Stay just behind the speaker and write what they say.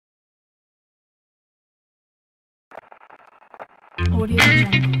Audio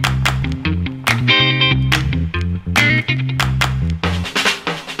Jungle.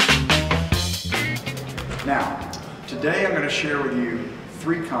 Now, today I'm going to share with you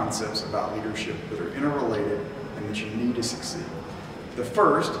 3 concepts about leadership that are interrelated and that you need to succeed. The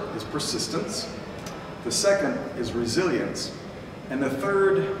first is persistence, the second is resilience, and the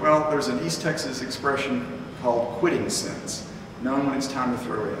third, well, there's an East Texas expression called quitting sense, knowing when it's time to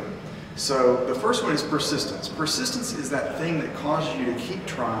throw in. So the first one is persistence. Persistence is that thing that causes you to keep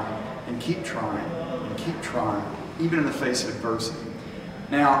trying and keep trying and keep trying, even in the face of adversity.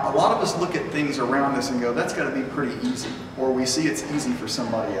 Now, a lot of us look at things around us and go, that's got to be pretty easy, or we see it's easy for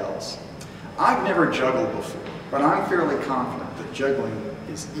somebody else. I've never juggled before, but I'm fairly confident that juggling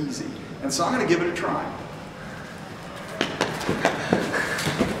is easy, and so I'm going to give it a try.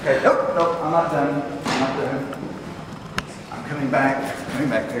 Okay, nope, I'm not done. I'm not done. I'm coming back.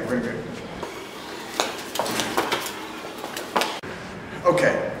 Okay, very good.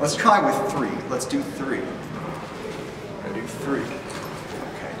 Okay, let's try with 3. Let's do 3. I'm going to do 3.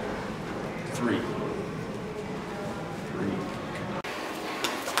 Okay. 3. 3.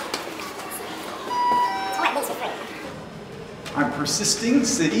 I'm persisting,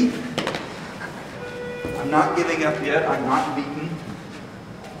 see? I'm not giving up yet. I'm not beaten.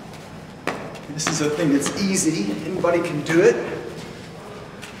 This is a thing that's easy. Anybody can do it.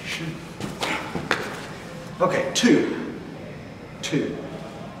 Okay, 2.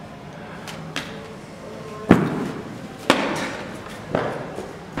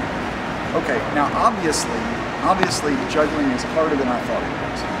 Okay, now obviously juggling is harder than I thought it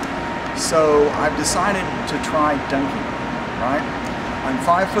was. So I've decided to try dunking, right? I'm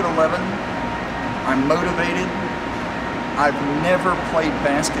 5'11", I'm motivated. I've never played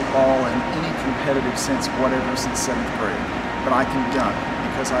basketball in any competitive sense whatever since 7th grade, but I can dunk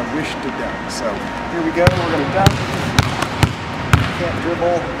because I wish to dunk. So here we go, we're going to dunk. Can't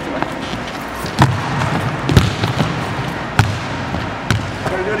dribble.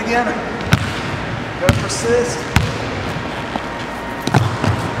 Gotta do it again. Gotta persist.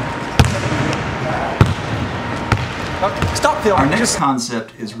 Okay, stop filming. Our next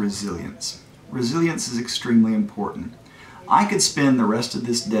concept is resilience. Resilience is extremely important. I could spend the rest of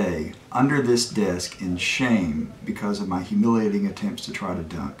this day under this desk in shame because of my humiliating attempts to try to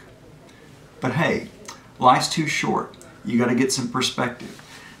dunk. But hey, life's too short. You got to get some perspective.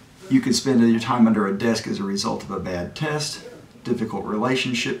 You could spend your time under a desk as a result of a bad test, difficult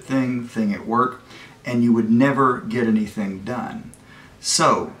relationship thing at work, and you would never get anything done.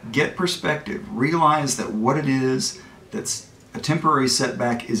 So get perspective. Realize that what it is that's a temporary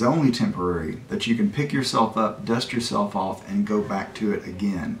setback is only temporary, that you can pick yourself up, dust yourself off, and go back to it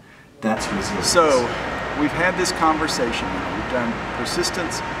again. That's resilience. So, we've had this conversation. We've done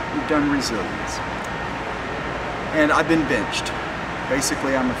persistence, we've done resilience. And I've been benched.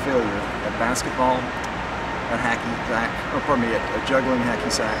 Basically, I'm a failure at basketball, at hacky-sack, or pardon me, at juggling,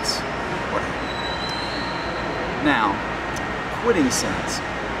 hacky-sacks, whatever. Now, quitting sense.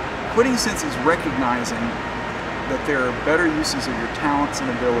 Quitting sense is recognizing that there are better uses of your talents and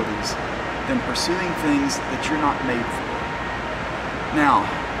abilities than pursuing things that you're not made for. Now,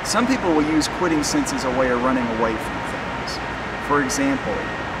 some people will use quitting sense as a way of running away from things. For example,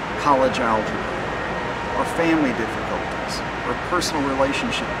 college algebra, or family difficulties, or personal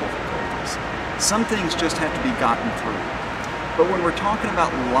relationship difficulties. Some things just have to be gotten through. But when we're talking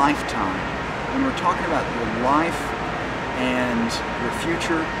about lifetime, when we're talking about your life and your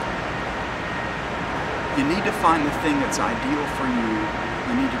future, you need to find the thing that's ideal for you.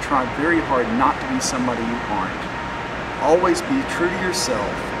 You need to try very hard not to be somebody you aren't. Always be true to yourself,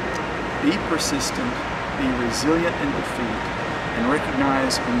 be persistent, be resilient in defeat, and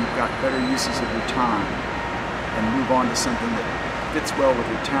recognize when you've got better uses of your time and move on to something that fits well with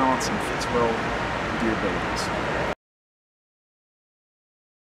your talents and fits well with your abilities.